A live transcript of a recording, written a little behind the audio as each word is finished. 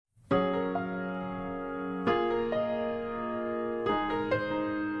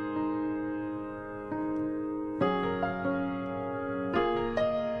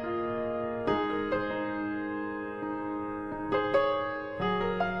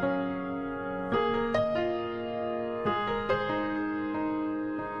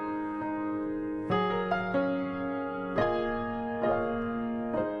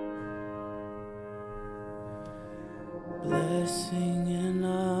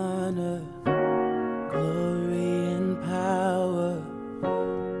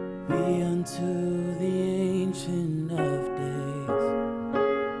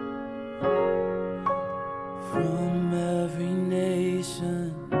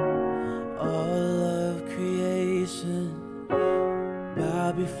All of creation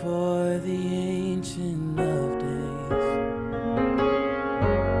bow before the Ancient of Days.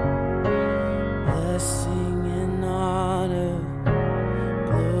 Blessing and honor,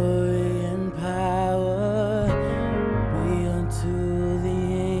 glory and power be unto the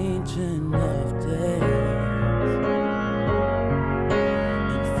Ancient of Days.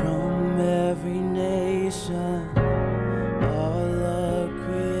 And from every nation, all of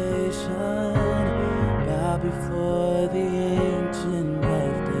creation bow before the Ancient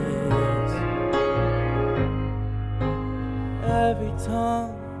of Days. Every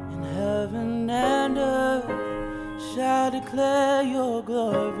tongue in heaven and earth shall declare your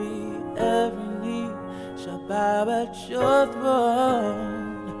glory. Every knee shall bow at your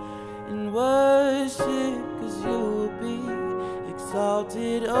throne and worship, 'cause you will be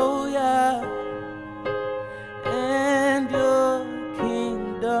exalted, oh yeah. And your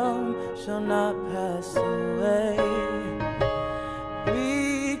kingdom shall not pass away,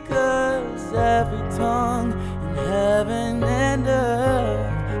 because every tongue in heaven and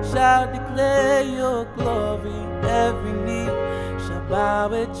earth shall declare your glory. Every knee shall bow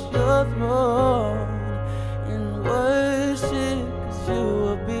at your throne and worship, 'cause you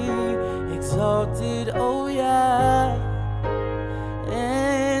will be exalted, oh yeah.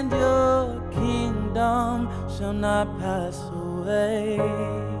 And your kingdom shall not pass away.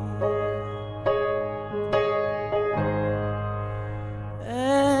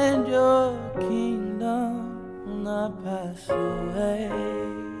 And your kingdom will not pass away,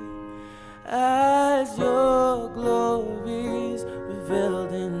 as your glories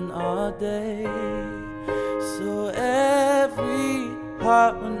revealed in our day. So every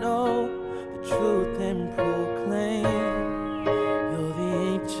heart will know the truth and proclaim you're the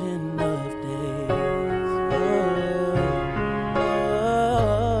Ancient of Days.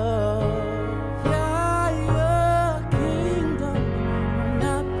 Yeah, your kingdom will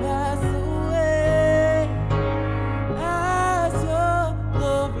not pass away, as your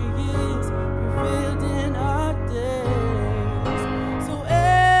glory is revealed in our days. So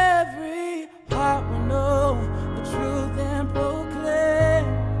every heart will know the truth and proclaim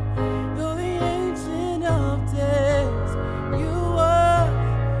you're the Ancient of Days. You are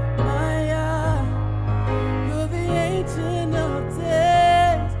my God. You're the Ancient of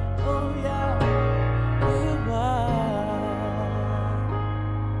Days. Oh yeah, you are.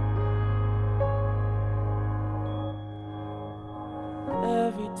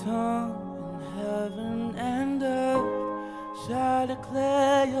 Every tongue in heaven and earth shall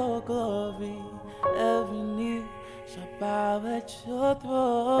declare your glory. Every knee shall bow at your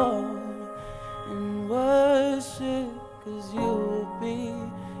throne and worship, 'cause you will be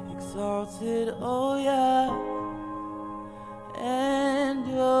exalted, oh yeah. And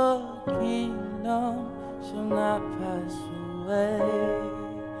your kingdom shall not pass away.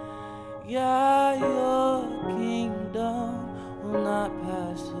 Yeah, your kingdom will not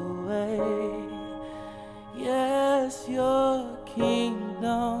pass away. Yes, your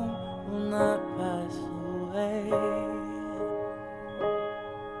kingdom will not pass away.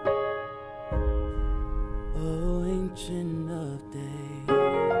 Oh, Ancient of Days.